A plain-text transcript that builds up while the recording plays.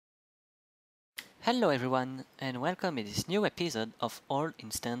Hello everyone and welcome to this new episode of All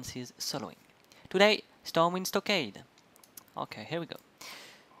Instances Soloing. Today, Stormwind Stockade. Okay, here we go.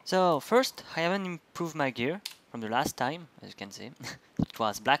 So first, I haven't improved my gear from the last time, as you can see. It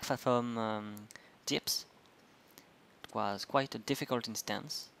was Black Phantom dips. It was quite a difficult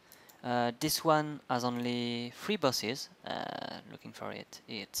instance. This one has only 3 bosses. Looking for it.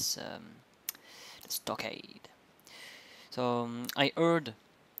 It's the Stockade. So I heard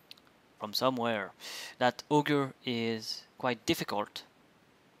from somewhere that Ogre is quite difficult.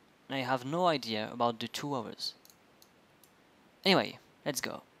 I have no idea about the 2 hours. Anyway, let's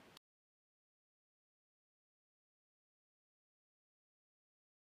go.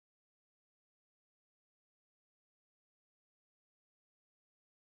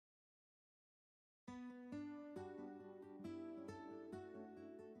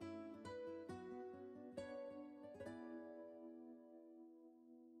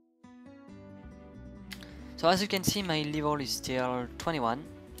 So as you can see, my level is still 21.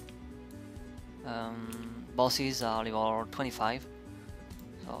 Bosses are level 25.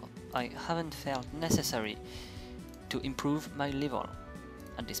 So I haven't felt necessary to improve my level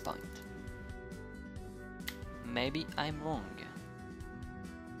at this point. Maybe I'm wrong.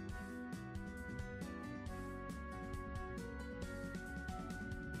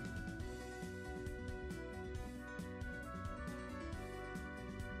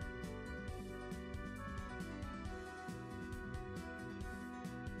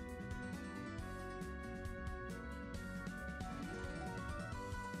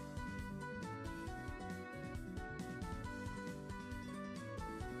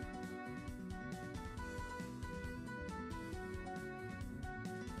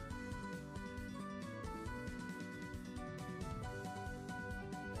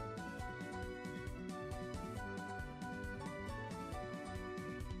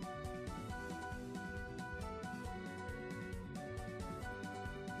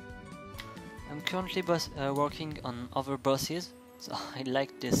 I'm currently working on other bosses, so I'd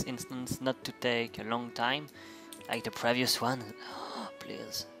like this instance not to take a long time, like the previous one.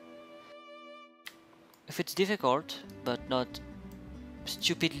 Please. If it's difficult, but not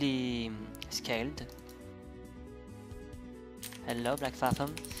stupidly scaled. Hello, Black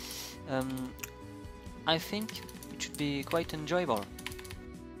Phantom. I think it should be quite enjoyable.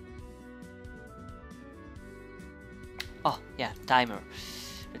 Oh, yeah, timer.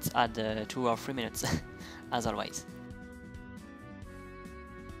 Let's add 2 or 3 minutes, as always.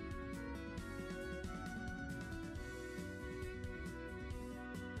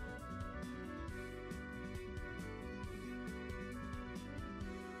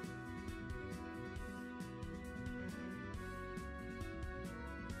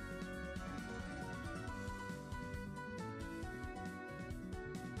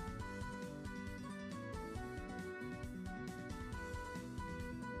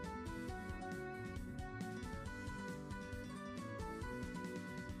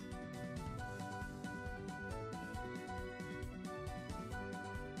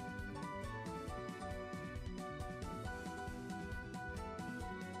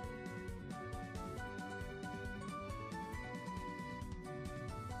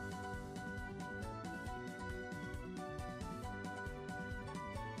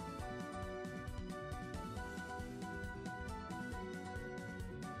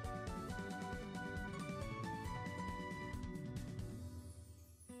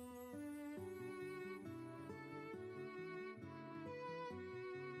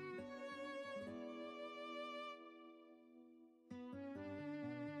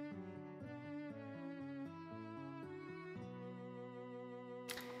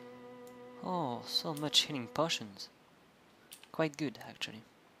 Oh, so much healing potions. Quite good, actually.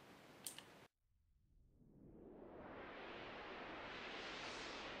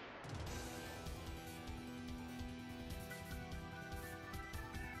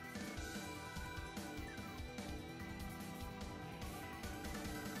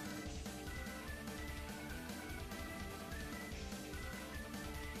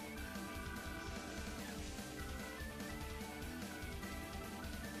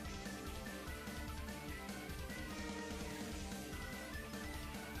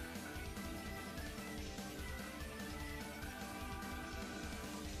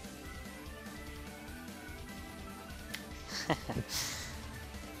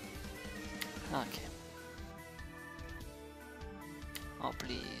 Okay. Oh,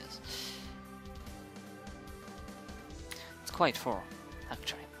 please. It's quite 4,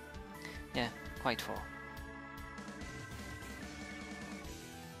 actually. Yeah, quite 4.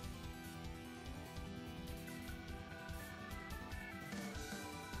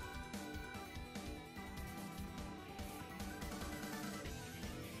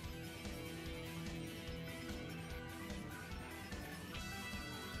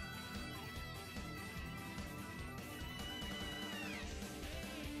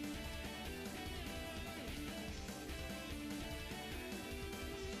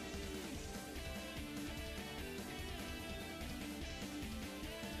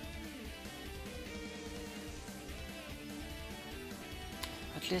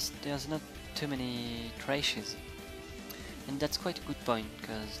 At least there's not too many trashes. And that's quite a good point,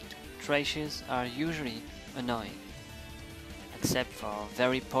 because trashes are usually annoying. Except for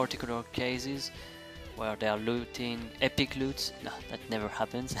very particular cases where they are looting epic loots. No, that never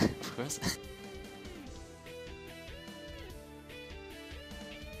happens, of course.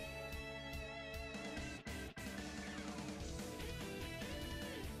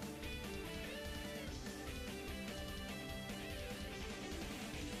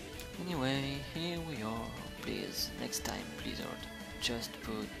 Anyway, here we are. Please, next time, Blizzard, just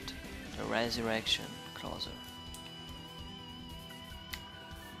put the resurrection closer.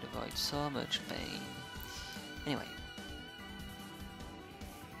 It avoids so much pain. Anyway.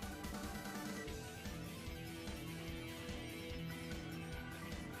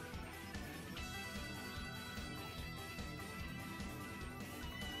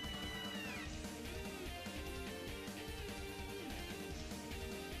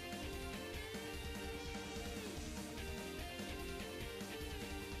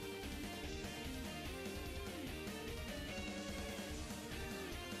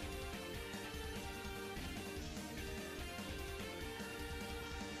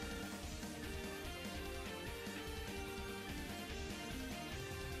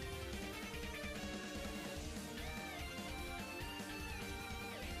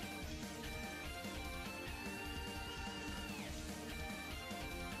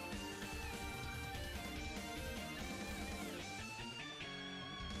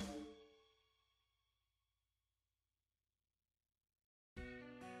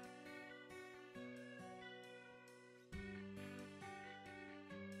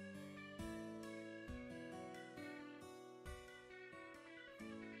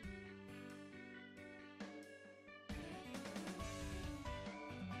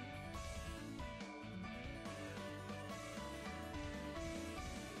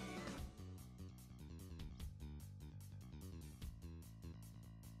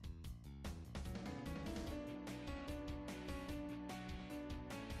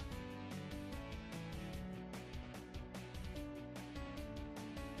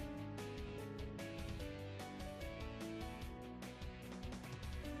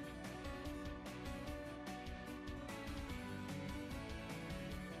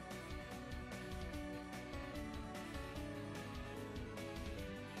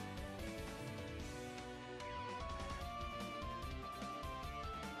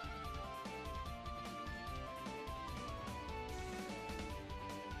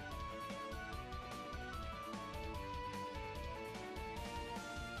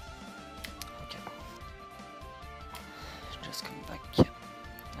 Just come back.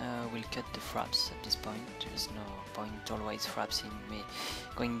 We'll cut the fraps at this point. There's no point always frapsing me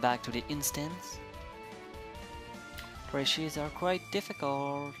going back to the instance. Trashes are quite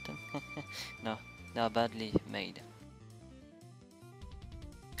difficult. No, they are badly made.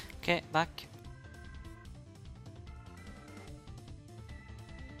 Okay, back.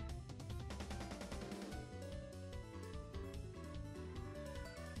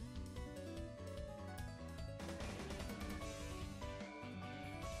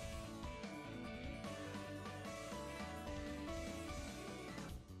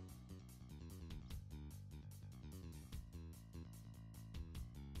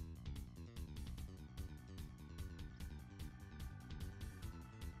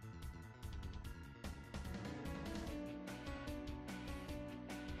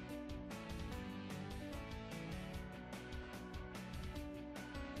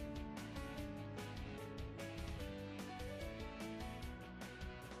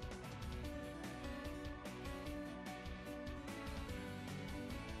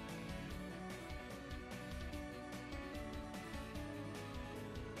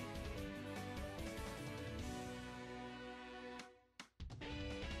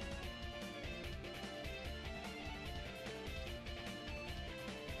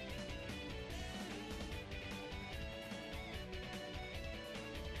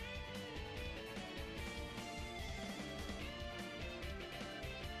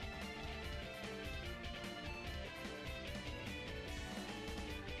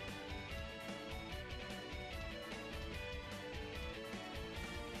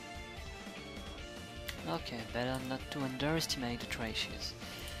 Okay, better not to underestimate the trashes.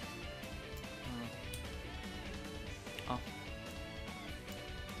 Oh.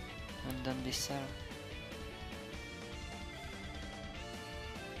 And then this cell.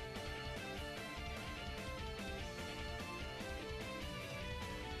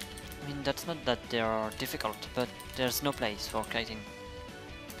 I mean, that's not that they are difficult, but there's no place for kiting.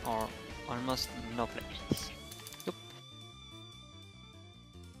 Or almost no place. Yep.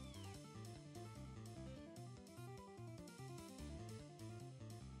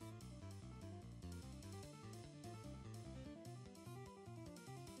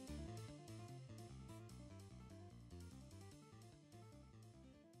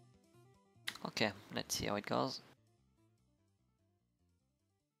 Okay, let's see how it goes.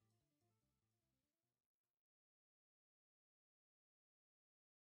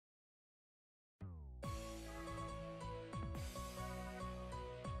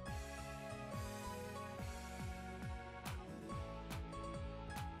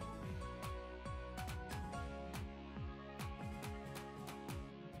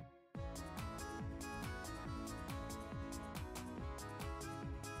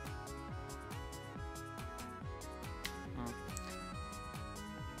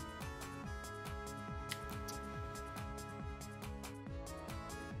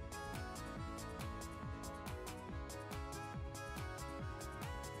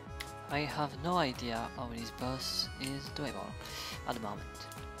 I have no idea how this boss is doable at the moment.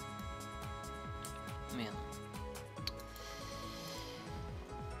 I mean,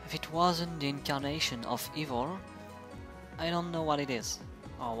 if it wasn't the incarnation of evil, I don't know what it is,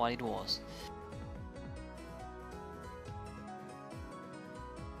 or what it was.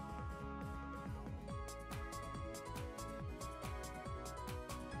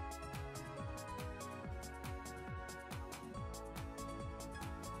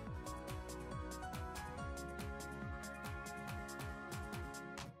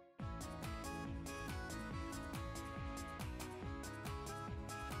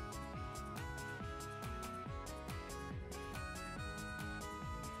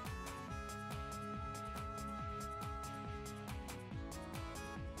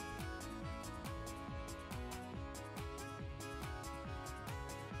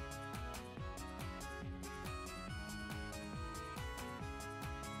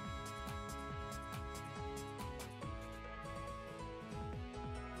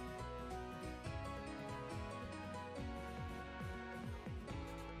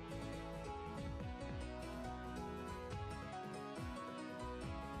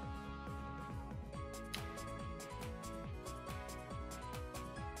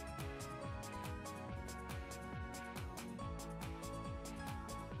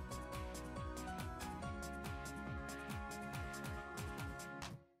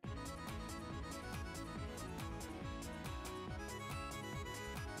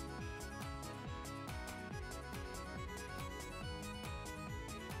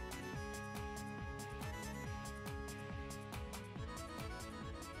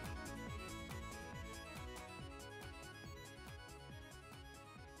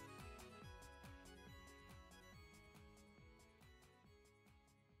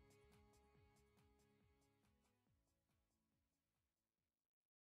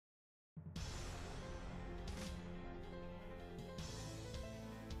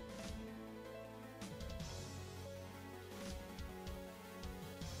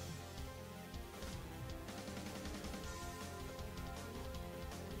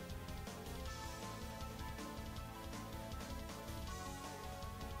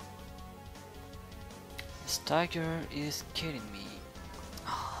 This tiger is killing me.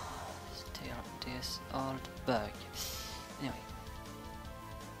 Still this old bug. Anyway.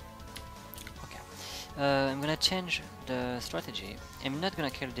 Okay. I'm gonna change the strategy. I'm not gonna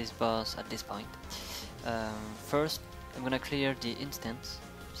kill this boss at this point. First, I'm gonna clear the instance.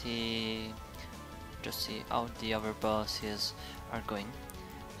 Just see how the other bosses are going.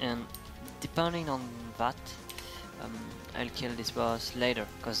 And depending on that, I'll kill this boss later,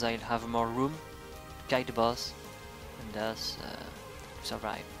 because I'll have more room to guide the boss and thus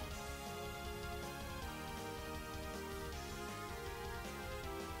survive.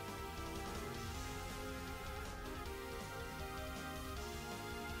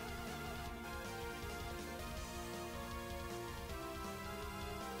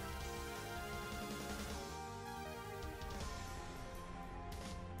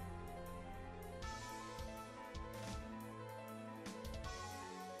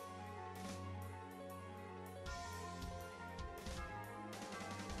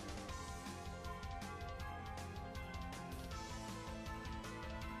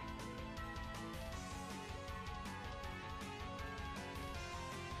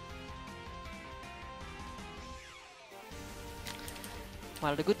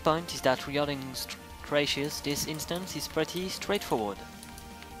 Well, the good point is that regarding crashes, this instance is pretty straightforward.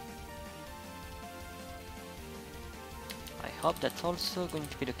 I hope that's also going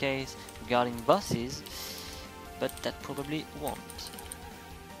to be the case regarding bosses, but that probably won't.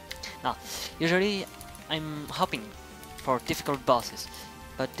 Now, usually I'm hoping for difficult bosses,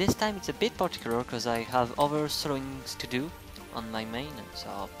 but this time it's a bit particular because I have other soloings to do on my main,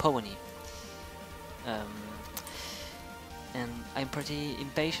 so Pony. And I'm pretty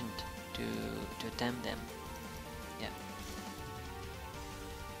impatient to attempt them. Yeah.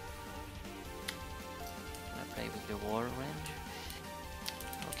 with the wall range.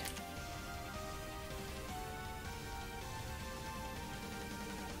 Okay.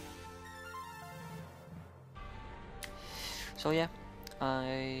 So yeah,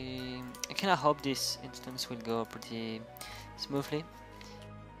 I kinda hope this instance will go pretty smoothly.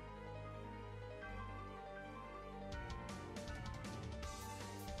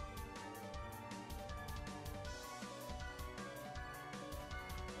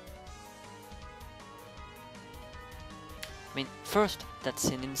 I mean, first, that's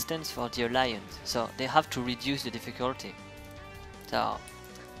an instance for the Alliance, so they have to reduce the difficulty. So,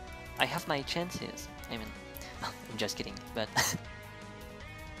 I have my chances. I mean, I'm just kidding, but...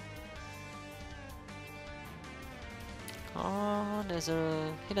 Oh, there's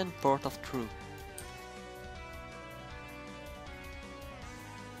a hidden port of truth.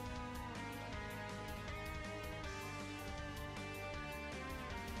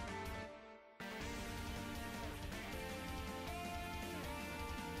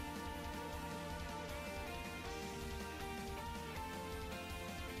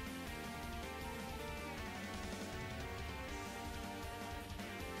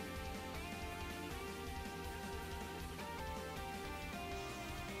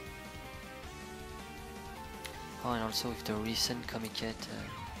 Oh, and also with the recent Comiket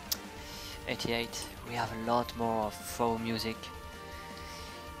 88, we have a lot more of throw music.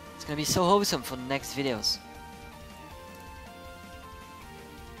 It's gonna be so awesome for the next videos.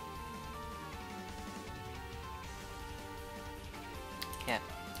 Yeah,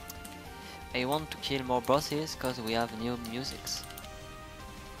 I want to kill more bosses because we have new musics.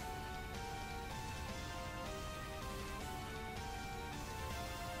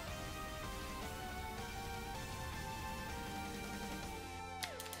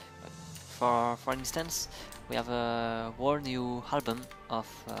 For instance, we have a whole new album of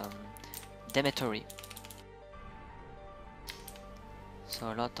Demetori.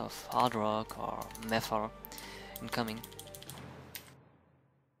 So a lot of hard rock or metal incoming.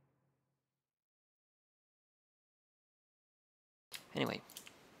 Anyway,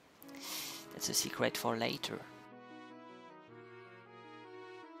 that's a secret for later.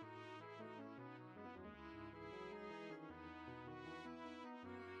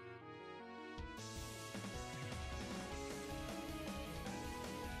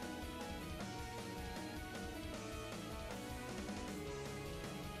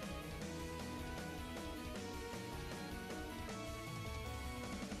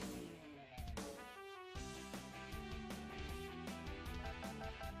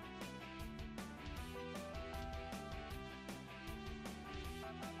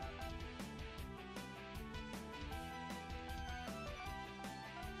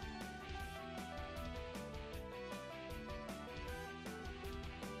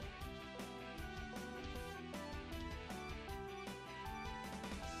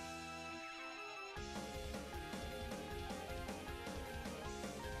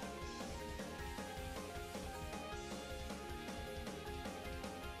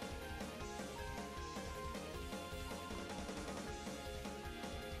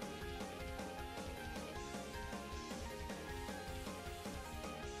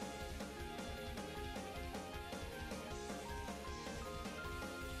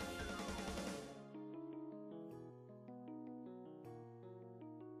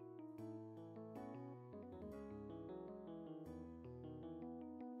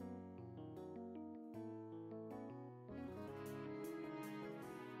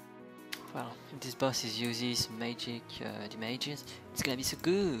 Well, if this boss uses magic damages, it's gonna be so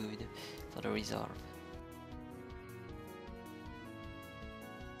good for the resolve.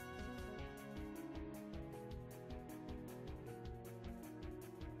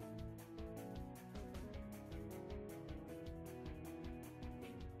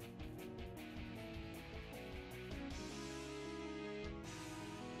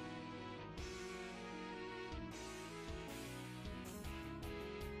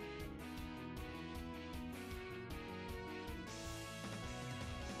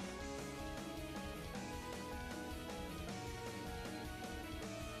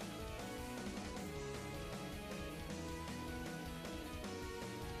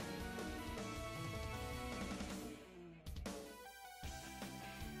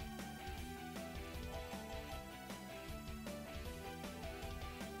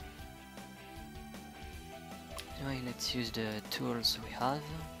 Anyway, let's use the tools we have.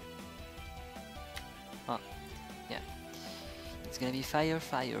 Oh, yeah. It's gonna be fire,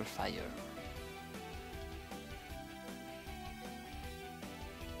 fire, fire.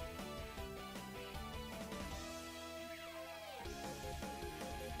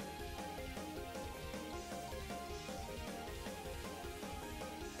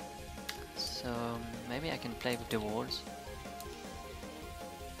 So maybe I can play with the walls.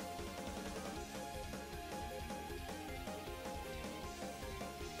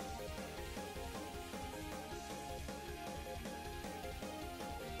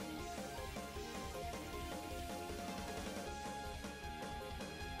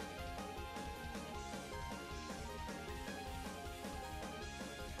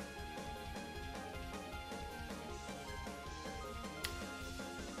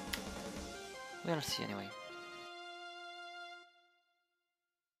 We'll see anyway.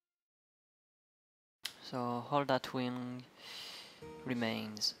 So all that wing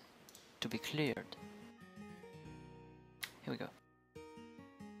remains to be cleared. Here we go.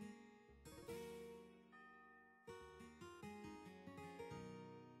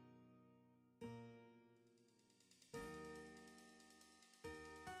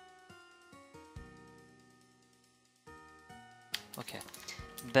 Okay,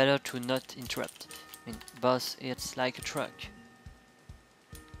 better to not interrupt. I mean, boss, it's like a truck.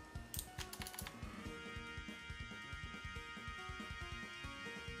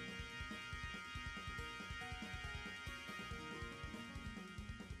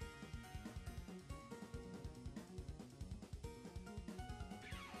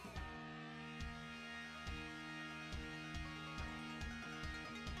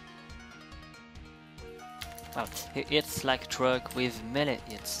 Well, it's like a truck with melee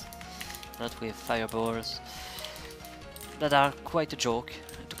hits, not with fireballs. That are quite a joke,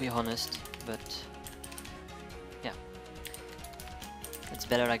 to be honest, but yeah, it's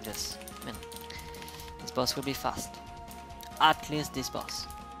better like this. I mean, this boss will be fast. At least this boss.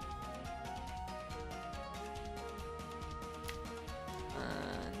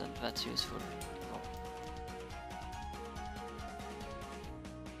 Not that useful.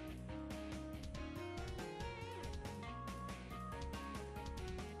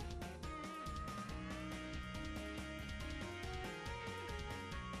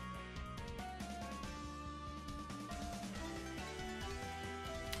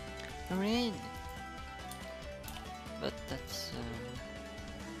 Rain, but that's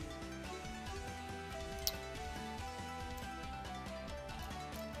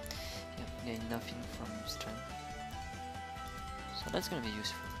yeah, gain nothing from strength, so that's gonna be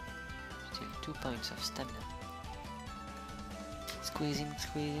useful. Still 2 points of stamina. Squeezing,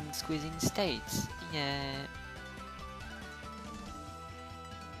 squeezing, squeezing states. Yeah.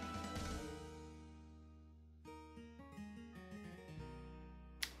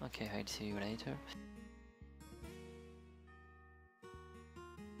 Okay, I'll see you later.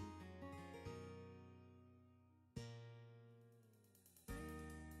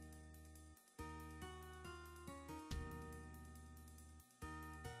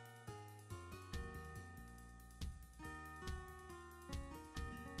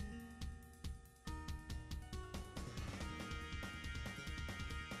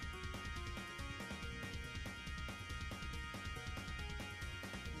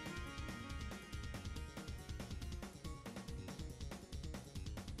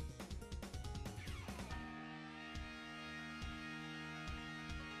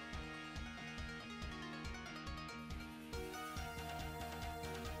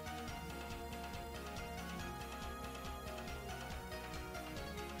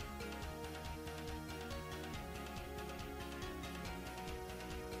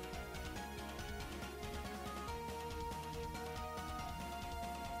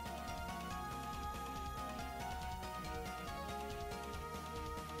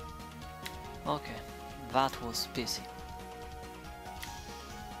 Okay, that was busy.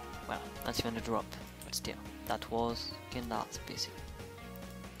 Well, not even a drop, but still, that was kinda busy.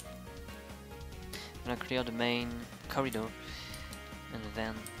 I'm gonna clear the main corridor and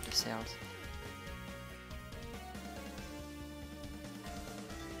then the cells.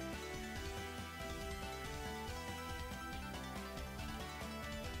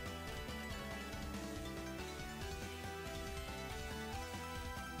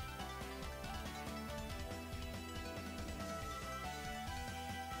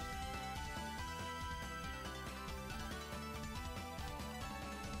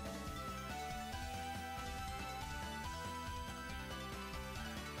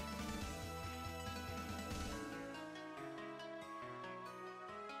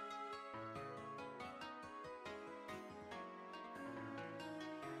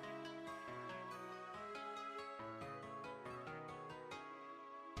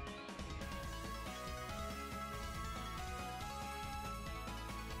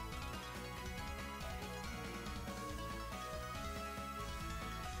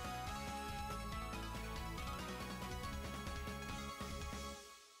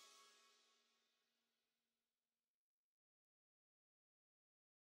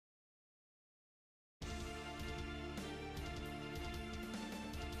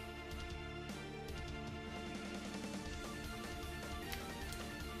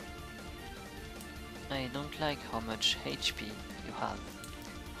 I don't like how much HP you have,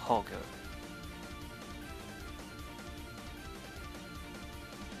 Hogger.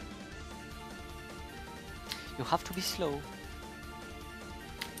 You have to be slow,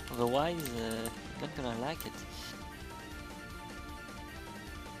 otherwise you're not gonna like it.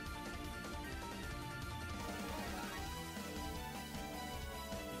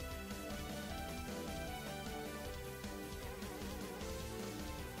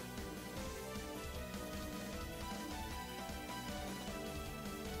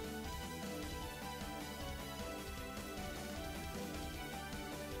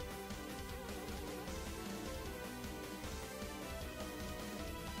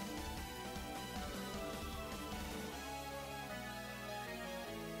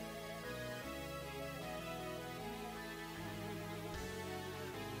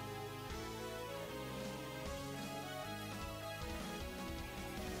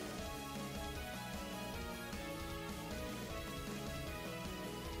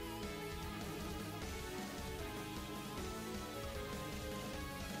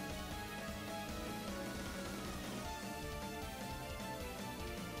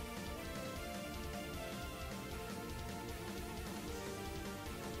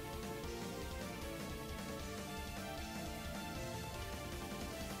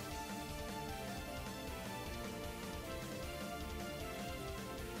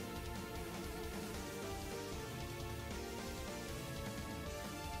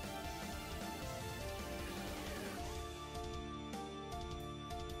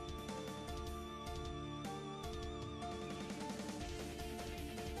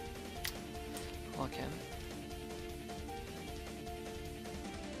 Okay.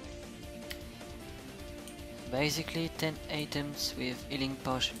 Basically 10 items with healing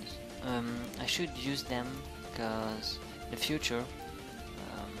potions. I should use them because in the future,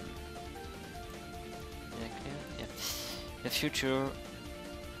 yeah, in the future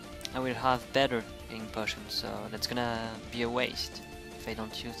I will have better healing potions, so that's gonna be a waste if I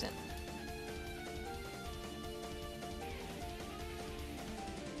don't use them.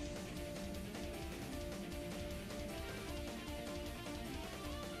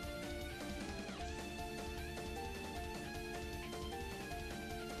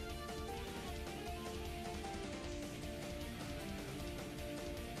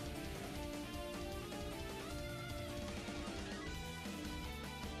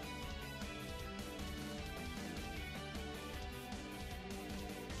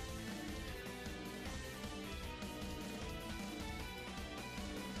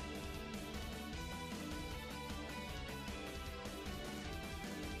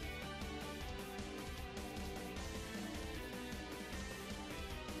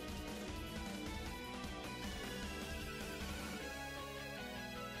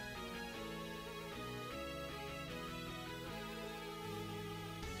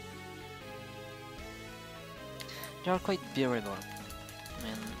 They are quite bearable. I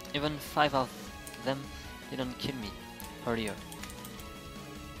mean, even 5 of them didn't kill me earlier.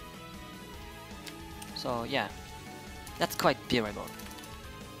 So yeah, that's quite bearable.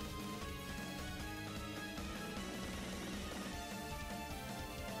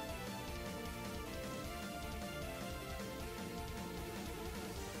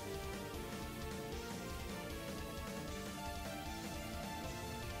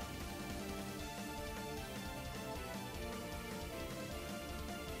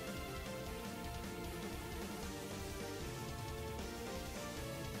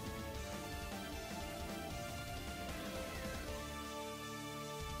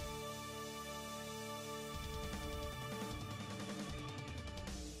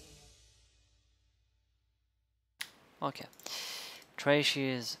 Okay,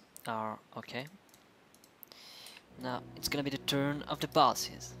 Trashes are okay. Now it's gonna be the turn of the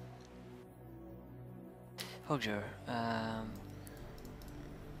bosses. Ogre,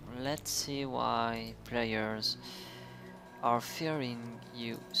 let's see why players are fearing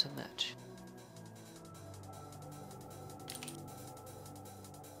you so much.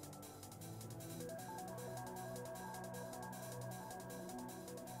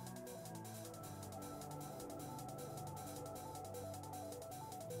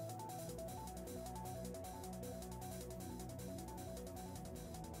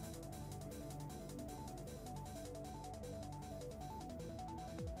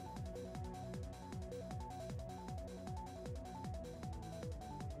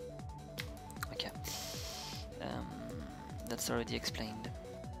 That's already explained.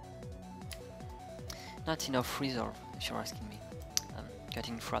 Not enough reserve, if you're asking me. I'm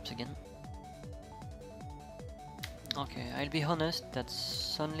cutting fraps again. Okay, I'll be honest,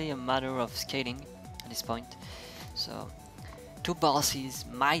 that's only a matter of scaling. I this point. So 2 bosses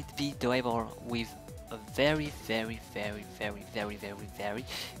might be doable with a very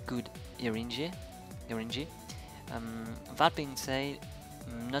good RNG. That being said,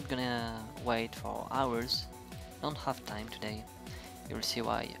 I'm not gonna wait for hours. Don't have time today. You'll see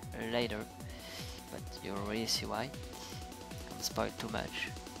why later, but you'll really see why. Can't spoil too much.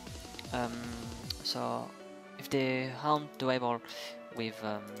 So if they aren't doable with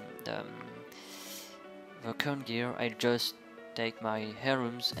the current gear, I'll just take my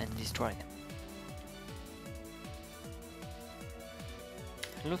heirlooms and destroy them.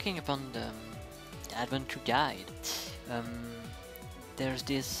 Looking upon the adventure guide, there's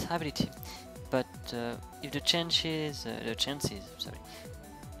this ability, but if the chances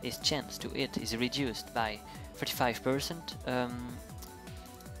to hit is reduced by 35%,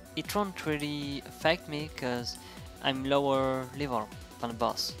 it won't really affect me because I'm lower level than the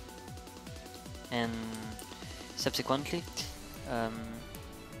boss, and subsequently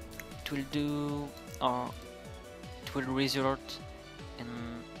it will do, or it will result in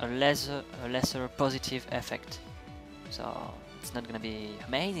a lesser positive effect. So it's not gonna be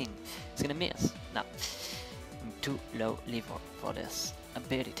amazing, it's gonna miss. No, I'm too low level for this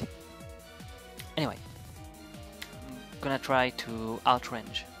ability. Anyway, I'm gonna try to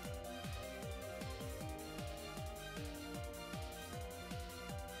outrange.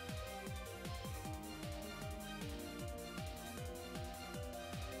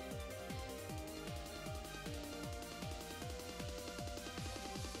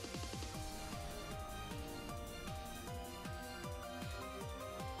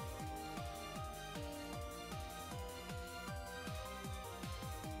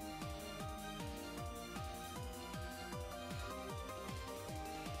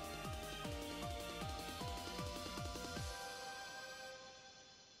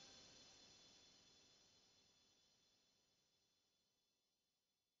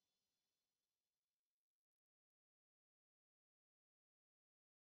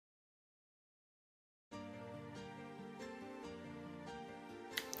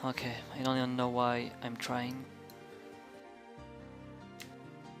 Okay, I don't even know why I'm trying.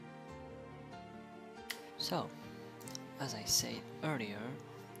 So, as I said earlier,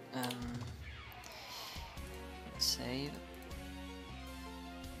 let's save.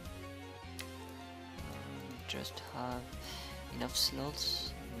 Just have enough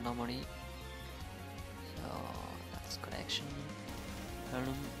slots normally. So that's collection.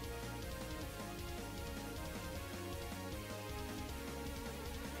 Heirloom.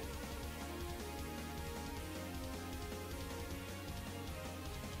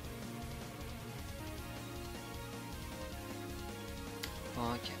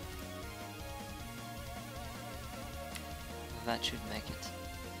 Okay, that should make it.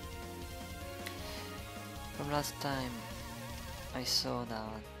 From last time I saw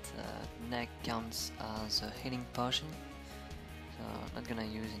that neck counts as a healing potion, so I'm not gonna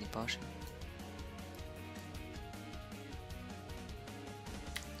use any potion.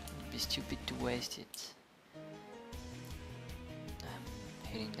 It'd be stupid to waste it.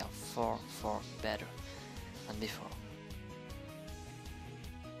 Healing are far better than before.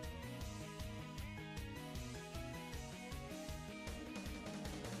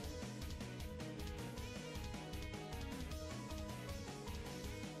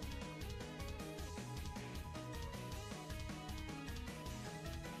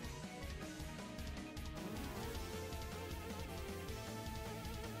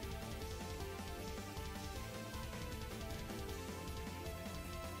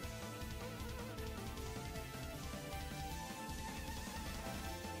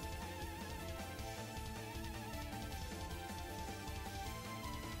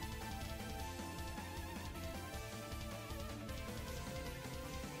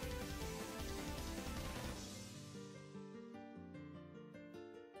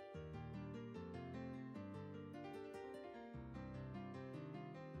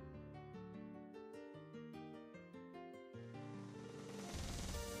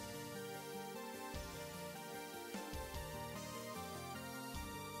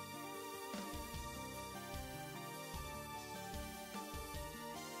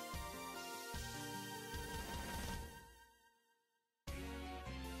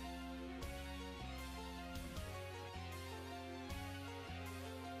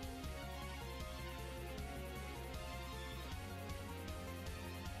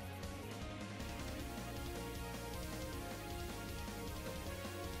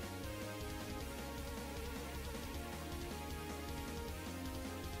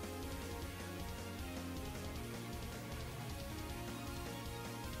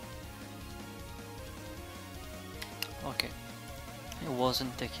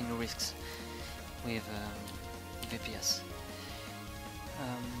 wasn't taking risks with VPS.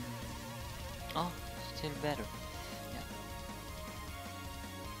 Oh, still better. Yeah.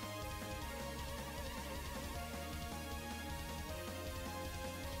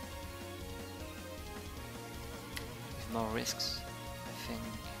 With more risks, I think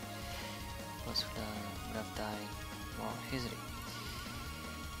boss would have died more easily.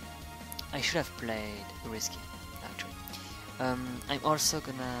 I should have played risky, actually. I'm also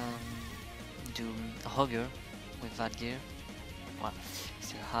gonna do a Ogre with that gear. Well,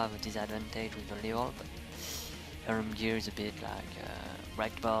 still have a disadvantage with the level, but Helm gear is a bit like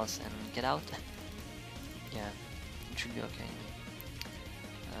break boss and get out. Yeah, it should be okay.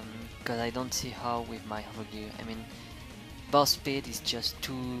 Because I don't see how with my Ogre gear. I mean, boss speed is just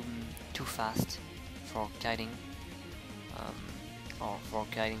too fast for kiting, or for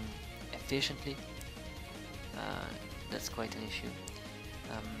kiting efficiently. That's quite an issue.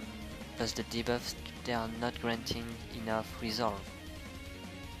 Plus the debuffs, they are not granting enough resolve.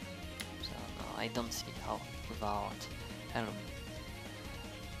 So no, I don't see how without Helm.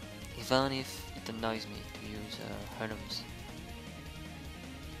 Even if it annoys me to use Helms.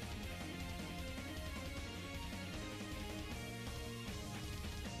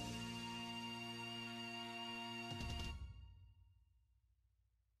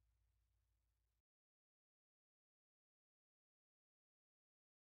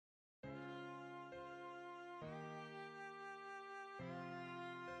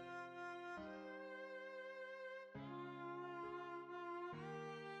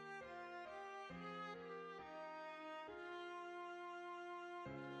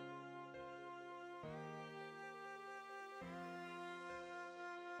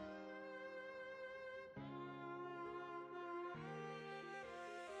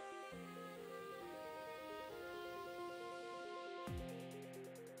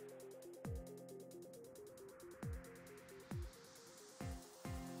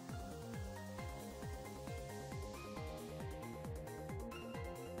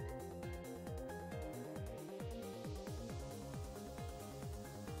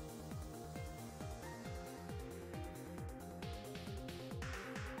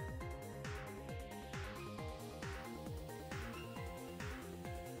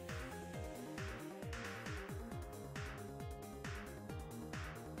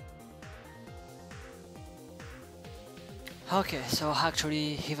 Okay, so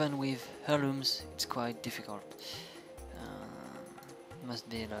actually even with heirlooms it's quite difficult. Must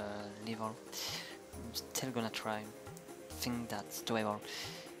be the level. I'm still gonna try. Think that's doable.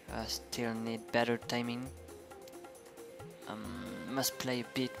 Still need better timing. Must play a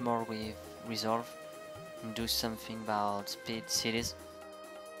bit more with resolve and do something about speed cities.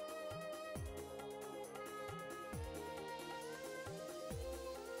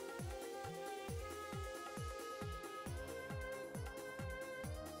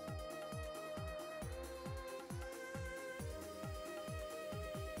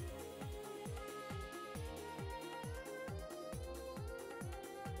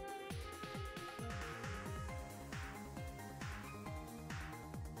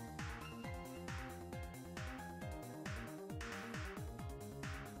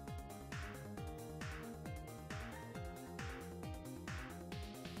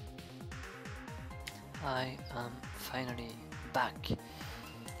 I am finally back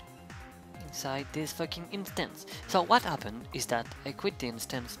inside this fucking instance. So what happened is that I quit the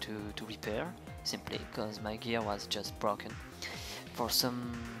instance to repair, simply because my gear was just broken for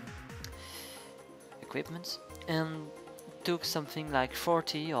some equipments, and took something like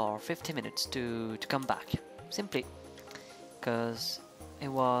 40 or 50 minutes to come back, simply because it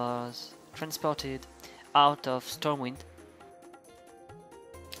was transported out of Stormwind.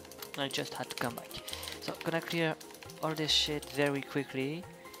 I just had to come back. So gonna clear all this shit very quickly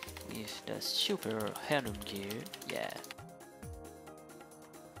with the super heirloom gear, yeah.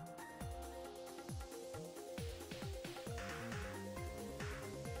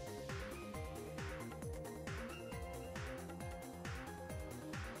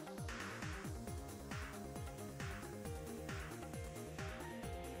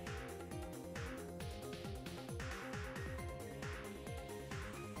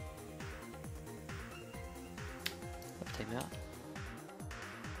 Timer.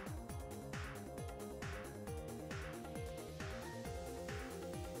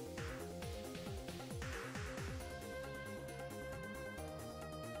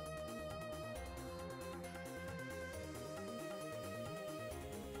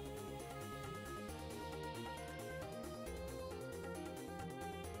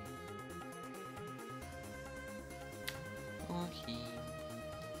 Okay.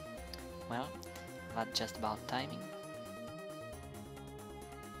 Well, that's just about timing.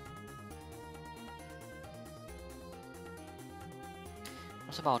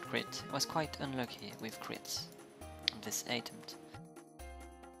 What about crit? I was quite unlucky with crits on this attempt.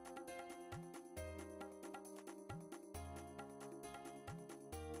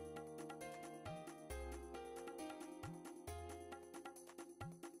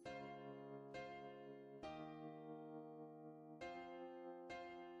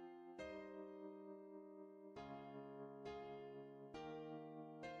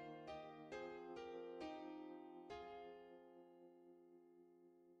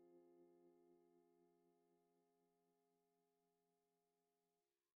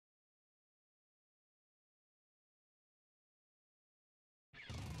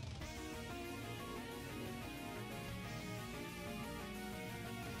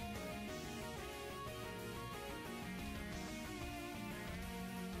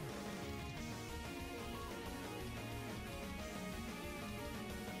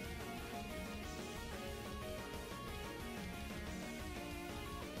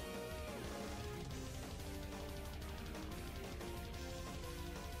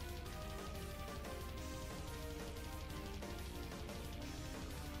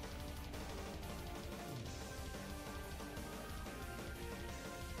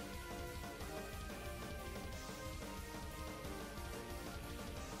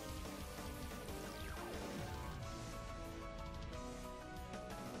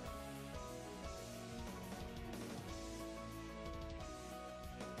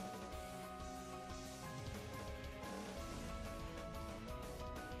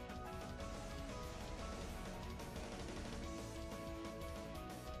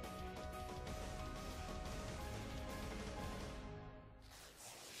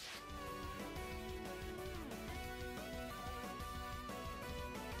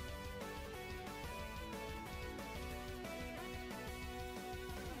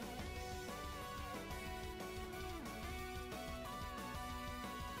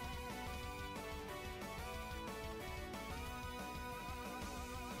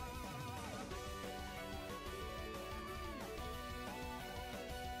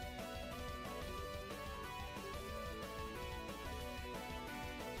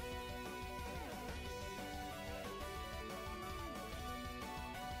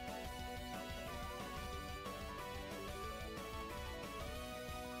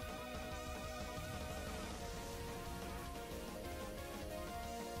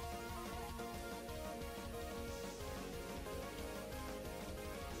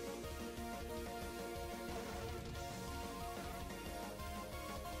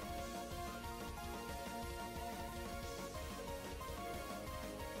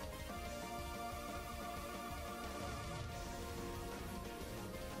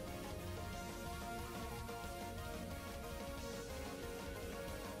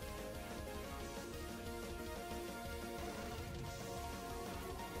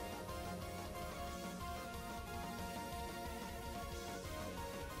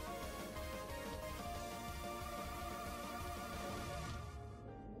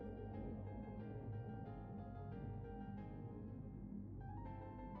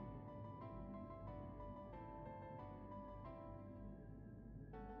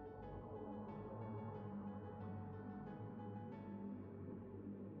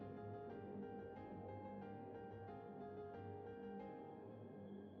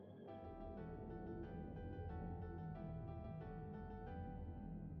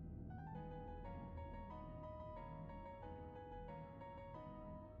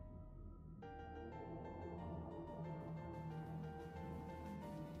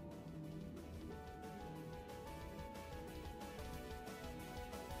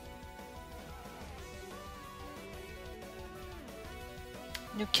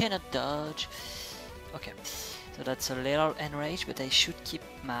 You cannot dodge. Okay, so that's a little enraged, but I should keep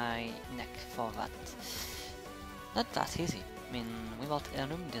my neck for that. Not that easy. I mean, without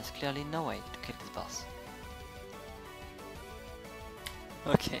heirloom, there's clearly no way to kill this boss.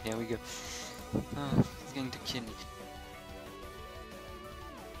 Okay, here we go. Oh, it's going to kill me.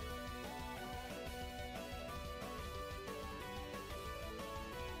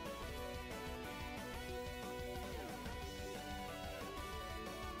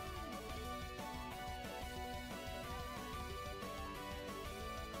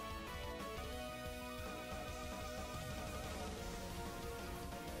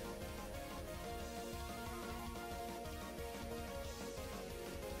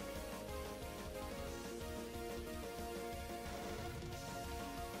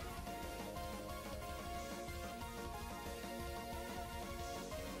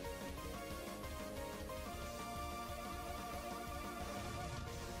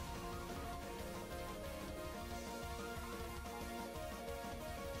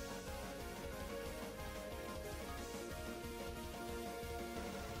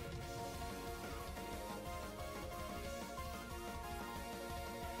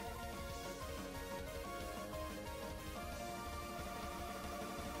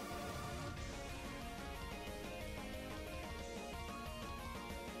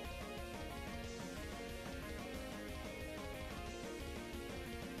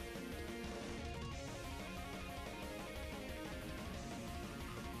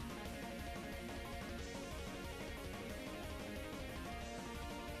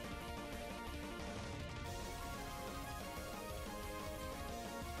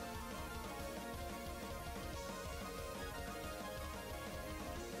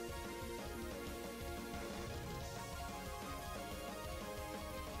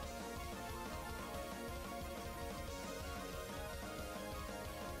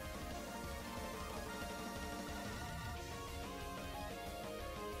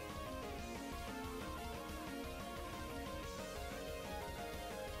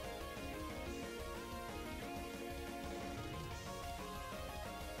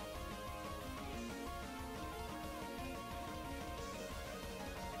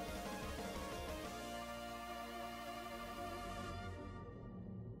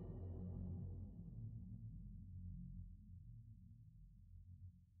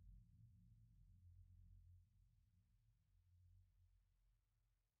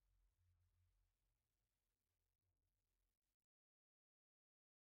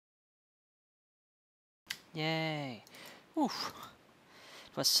 Yay! Oof!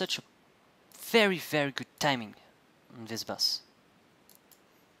 It was such a very, very good timing on this boss.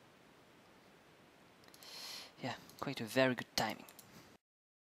 Yeah, quite a very good timing.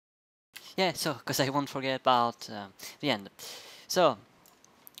 Yeah, so, because I won't forget about the end. So,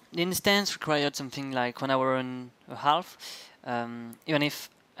 the instance required something like 1 hour and a half, even if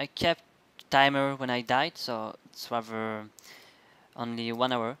I kept timer when I died, so it's rather only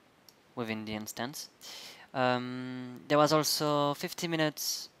 1 hour within the instance. There was also 50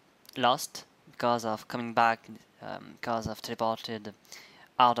 minutes lost because of coming back, because of teleported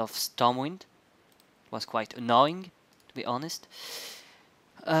out of Stormwind. It was quite annoying, to be honest.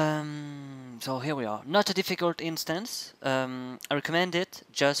 So here we are. Not a difficult instance. I recommend it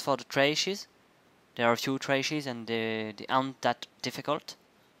just for the traces. There are a few traces and they aren't that difficult.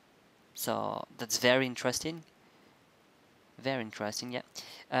 So that's very interesting. Very interesting, yeah.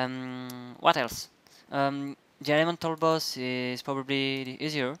 What else? The elemental boss is probably the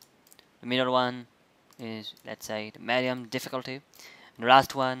easier. The middle one is, let's say, the medium difficulty. And the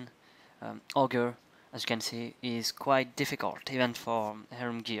last one, Ogre, as you can see, is quite difficult, even for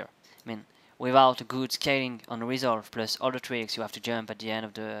Helm gear. I mean, without a good scaling on resolve, plus all the tricks you have to jump at the end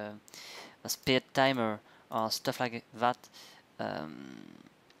of the speed timer or stuff like that,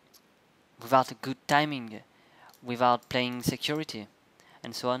 without a good timing, without playing security,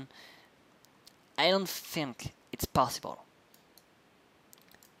 and so on, I don't think it's possible.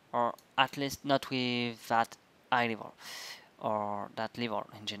 Or at least not with that high level, or that level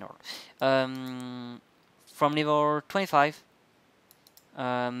in general. From level 25,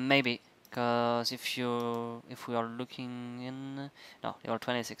 maybe, because if we are looking in, no, level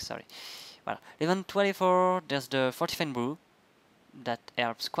 26, sorry. Well, level 24, there's the Fortifying Brew, that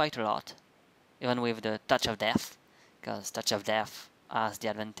helps quite a lot, even with the Touch of Death, because Touch of Death has the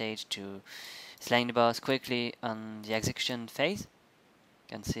advantage to slaying the boss quickly on the execution phase.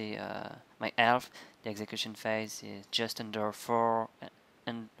 You can see my health. The execution phase is just under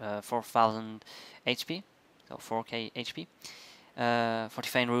 4,000 HP, so 4k HP.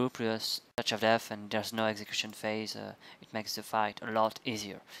 Fortifying Rule plus Touch of Death, and there's no execution phase. It makes the fight a lot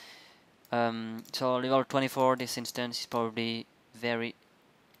easier. So level 24, this instance is probably very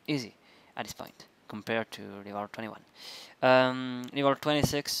easy at this point compared to level 21. Level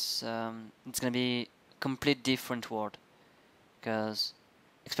 26, it's gonna be a complete different world, because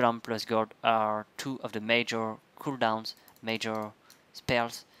Expelliarm plus Guard are two of the major cooldowns, major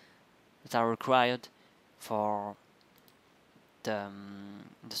spells that are required for the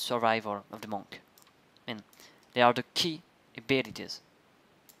survival of the monk. I mean, they are the key abilities.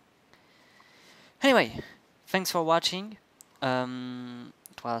 Anyway, thanks for watching.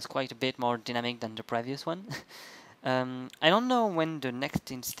 It was quite a bit more dynamic than the previous one. I don't know when the next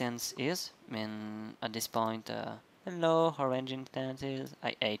instance is. I mean, at this point, hello, orange instances.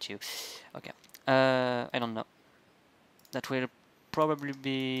 I hate you. Okay. I don't know. That will probably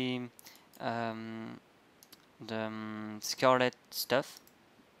be the Scarlet stuff,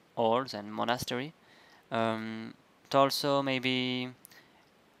 Halls and Monastery. But also maybe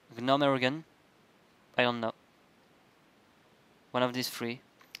Gnomerugan. I don't know. One of these three.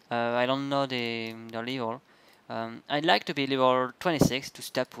 I don't know the level. I'd like to be level 26 to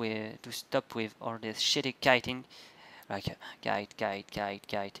stop with all this shitty kiting, like kite,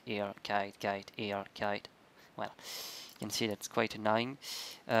 here, kite. Well, you can see that's quite annoying.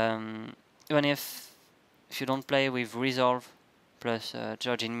 Even if you don't play with resolve plus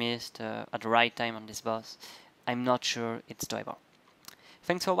Charging Mist at the right time on this boss, I'm not sure it's doable.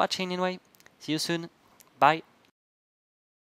 Thanks for watching anyway. See you soon. Bye.